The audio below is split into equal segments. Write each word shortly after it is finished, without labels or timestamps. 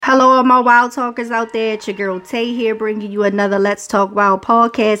Hello, all my wild talkers out there. It's your girl Tay here, bringing you another Let's Talk Wild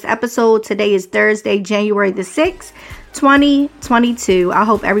podcast episode. Today is Thursday, January the 6th, 2022. I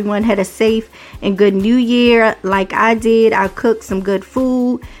hope everyone had a safe and good new year like I did. I cooked some good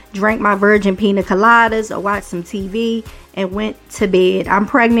food, drank my virgin pina coladas, or watched some TV, and went to bed. I'm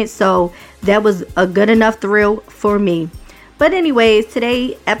pregnant, so that was a good enough thrill for me. But anyways,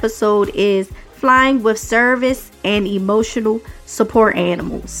 today's episode is flying with service and emotional support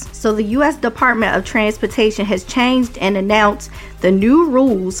animals. So the U.S. Department of Transportation has changed and announced the new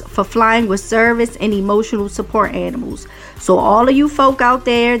rules for flying with service and emotional support animals. So all of you folk out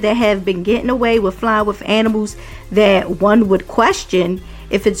there that have been getting away with flying with animals that one would question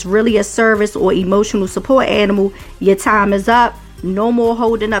if it's really a service or emotional support animal, your time is up. No more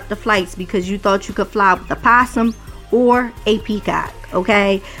holding up the flights because you thought you could fly with a possum or a peacock.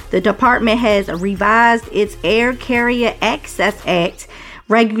 Okay, the department has revised its Air Carrier Access Act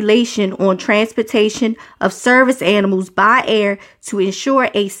regulation on transportation of service animals by air to ensure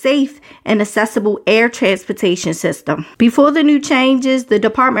a safe and accessible air transportation system. Before the new changes, the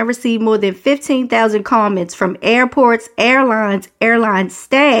department received more than 15,000 comments from airports, airlines, airline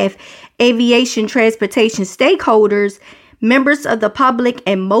staff, aviation transportation stakeholders, members of the public,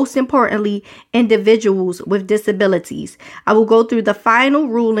 and most importantly, individuals with disabilities. I will go through the final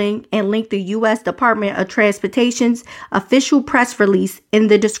ruling and link the U.S. Department of Transportation's official press release in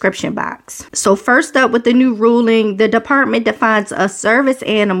the description box. So first up with the new ruling, the department defines a service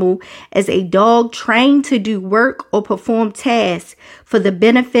animal as a dog trained to do work or perform tasks for the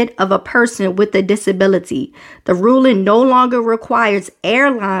benefit of a person with a disability. The ruling no longer requires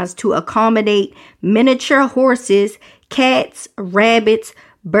airlines to accommodate miniature horses, cats, rabbits,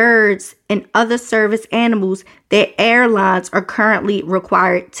 birds, and other service animals that airlines are currently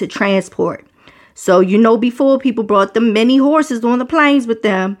required to transport. So, before people brought the mini horses on the planes with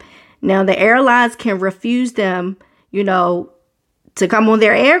them. Now the airlines can refuse them, to come on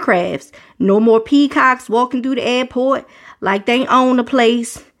their aircrafts. No more peacocks walking through the airport like they own the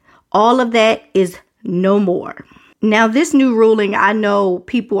place. All of that is no more. Now, this new ruling, I know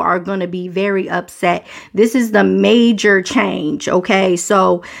people are going to be very upset. This is the major change, okay?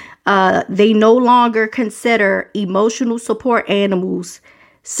 So they no longer consider emotional support animals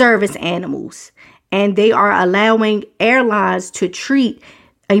service animals, and they are allowing airlines to treat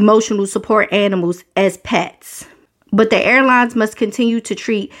emotional support animals as pets. But the airlines must continue to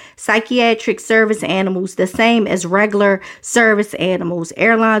treat psychiatric service animals the same as regular service animals.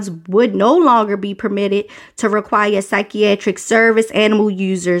 Airlines would no longer be permitted to require psychiatric service animal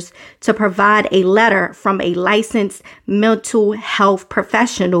users to provide a letter from a licensed mental health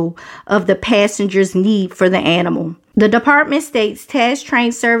professional of the passenger's need for the animal. The department states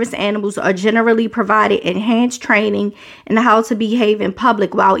task-trained service animals are generally provided enhanced training in how to behave in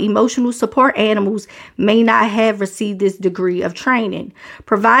public, while emotional support animals may not have received this degree of training.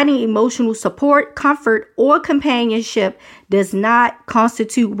 Providing emotional support, comfort, or companionship does not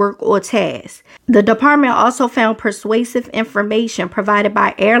constitute work or task. The department also found persuasive information provided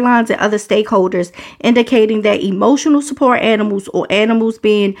by airlines and other stakeholders indicating that emotional support animals or animals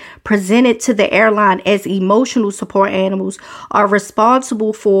being presented to the airline as emotional support animals are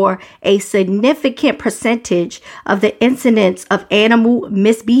responsible for a significant percentage of the incidents of animal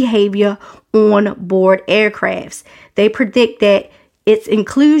misbehavior on board aircrafts. They predict that its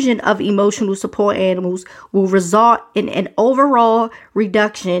inclusion of emotional support animals will result in an overall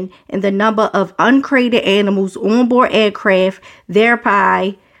reduction in the number of uncrated animals on board aircraft,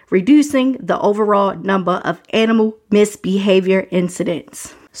 thereby reducing the overall number of animal misbehavior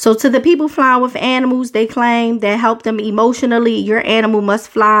incidents. So to the people flying with animals, they claim that help them emotionally, your animal must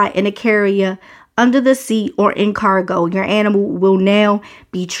fly in a carrier under the seat or in cargo. Your animal will now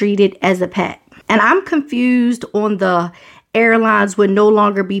be treated as a pet. And I'm confused on the airlines would no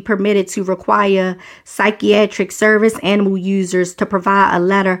longer be permitted to require psychiatric service animal users to provide a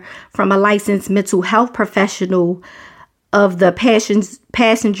letter from a licensed mental health professional of the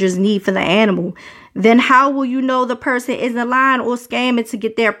passenger's need for the animal. Then how will you know the person isn't lying or scamming to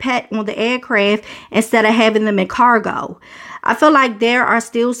get their pet on the aircraft instead of having them in cargo? I feel like there are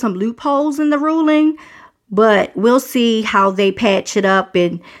still some loopholes in the ruling, but we'll see how they patch it up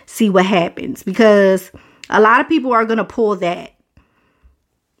and see what happens, because a lot of people are going to pull that.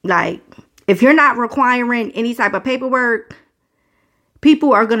 Like, if you're not requiring any type of paperwork,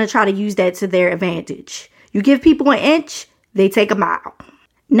 people are going to try to use that to their advantage. You give people an inch, they take a mile.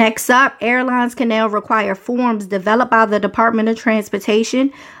 Next up, airlines can now require forms developed by the Department of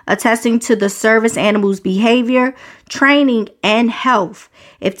Transportation attesting to the service animal's behavior, training, and health.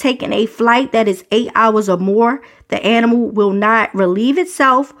 If taking a flight that is 8 hours or more, the animal will not relieve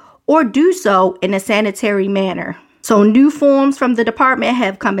itself or do so in a sanitary manner. So new forms from the department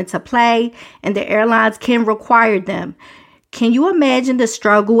have come into play, and the airlines can require them. Can you imagine the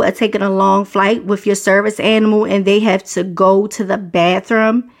struggle of taking a long flight with your service animal and they have to go to the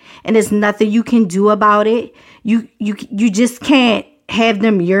bathroom and there's nothing you can do about it? You just can't have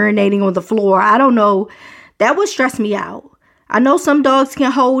them urinating on the floor. I don't know. That would stress me out. I know some dogs can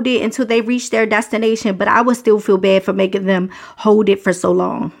hold it until they reach their destination, but I would still feel bad for making them hold it for so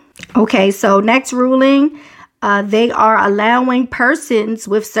long. Okay, so next ruling. They are allowing persons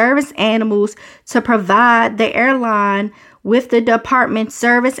with service animals to provide the airline with the department's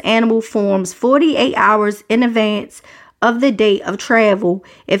service animal forms 48 hours in advance of the date of travel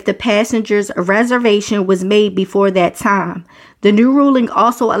if the passenger's reservation was made before that time. The new ruling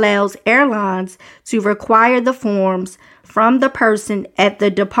also allows airlines to require the forms from the person at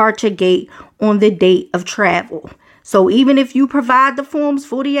the departure gate on the date of travel. So even if you provide the forms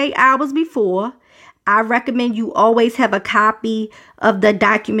 48 hours before, I recommend you always have a copy of the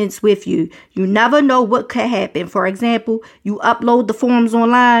documents with you. You never know what could happen. For example, you upload the forms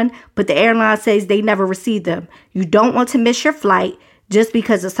online, but the airline says they never received them. You don't want to miss your flight just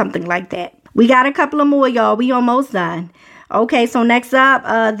because of something like that. We got a couple of more, y'all. We almost done. Okay, so next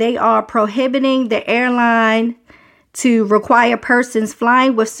up, they are prohibiting the airline to require persons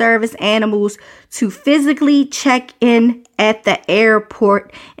flying with service animals to physically check in at the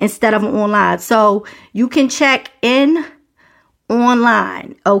airport instead of online. So you can check in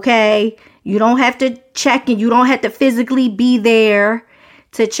online, okay? You don't have to check in. You don't have to physically be there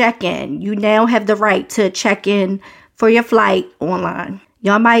to check in. You now have the right to check in for your flight online.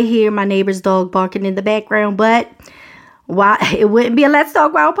 Y'all might hear my neighbor's dog barking in the background, but why it wouldn't be a Let's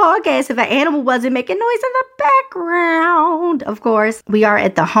Talk Wild podcast if an animal wasn't making noise in the background. Of course, we are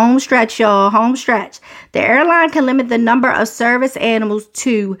at the home stretch, y'all. Home stretch. The airline can limit the number of service animals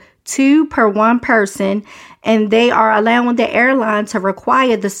to 2 per 1 person, and they are allowing the airline to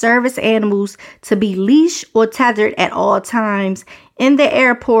require the service animals to be leashed or tethered at all times in the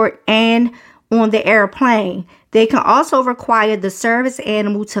airport and on the airplane. They can also require the service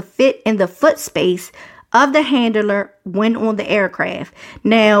animal to fit in the foot space of the handler when on the aircraft.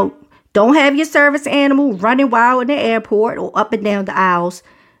 Now, don't have your service animal running wild in the airport or up and down the aisles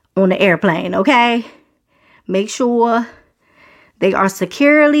on the airplane, okay? Make sure they are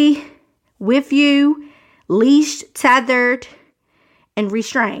securely with you, leashed, tethered, and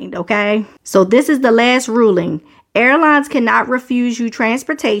restrained, okay? So this is the last ruling. Airlines cannot refuse you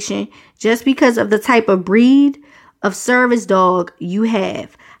transportation just because of the type of breed of service dog you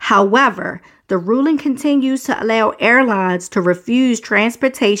have. However, the ruling continues to allow airlines to refuse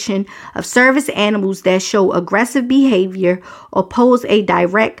transportation of service animals that show aggressive behavior or pose a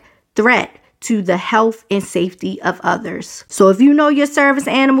direct threat to the health and safety of others. So if you know your service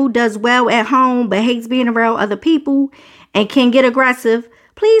animal does well at home but hates being around other people and can get aggressive,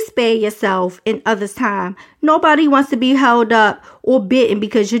 please spare yourself and others time. Nobody wants to be held up or bitten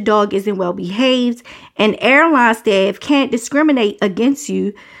because your dog isn't well behaved, and airline staff can't discriminate against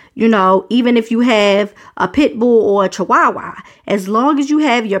you. You know, even if you have a pit bull or a chihuahua, as long as you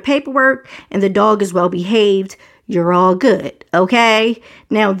have your paperwork and the dog is well behaved, you're all good. Okay.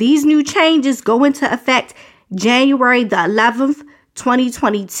 Now, these new changes go into effect January the 11th,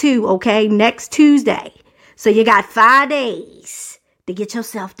 2022. Okay. Next Tuesday. So you got 5 days to get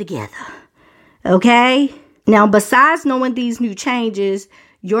yourself together. Okay. Now, besides knowing these new changes,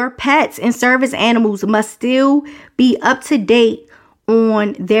 your pets and service animals must still be up to date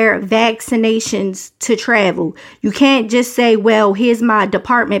on their vaccinations to travel. You can't just say, well, here's my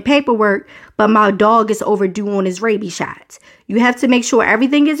department paperwork, but my dog is overdue on his rabies shots. You have to make sure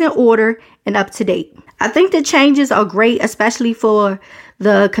everything is in order and up to date. I think the changes are great, especially for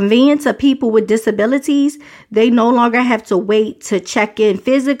the convenience of people with disabilities. They no longer have to wait to check in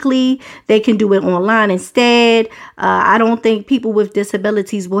physically. They can do it online instead. I don't think people with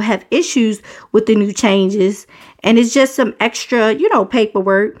disabilities will have issues with the new changes. And it's just some extra,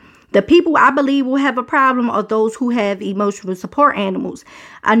 paperwork. The people I believe will have a problem are those who have emotional support animals.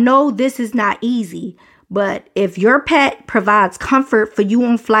 I know this is not easy, but if your pet provides comfort for you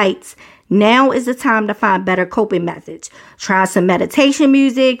on flights, now is the time to find better coping methods. Try some meditation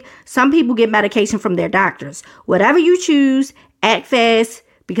music. Some people get medication from their doctors. Whatever you choose, act fast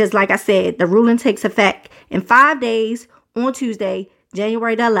because, like I said, the ruling takes effect in 5 days on Tuesday,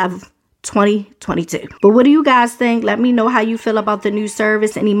 January the 11th, 2022. But what do you guys think? Let me know how you feel about the new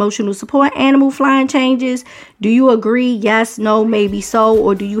service and emotional support animal flying changes. Do you agree? Yes, no, maybe so.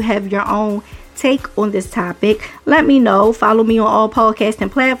 Or do you have your own take on this topic? Let me know. Follow me on all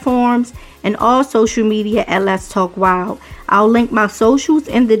podcasting platforms and all social media at Let's Talk Wild. I'll link my socials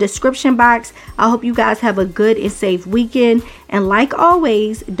in the description box. I hope you guys have a good and safe weekend. And like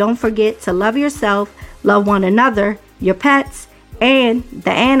always, don't forget to love yourself, love one another, your pets, and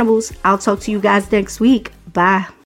the animals. I'll talk to you guys next week. Bye.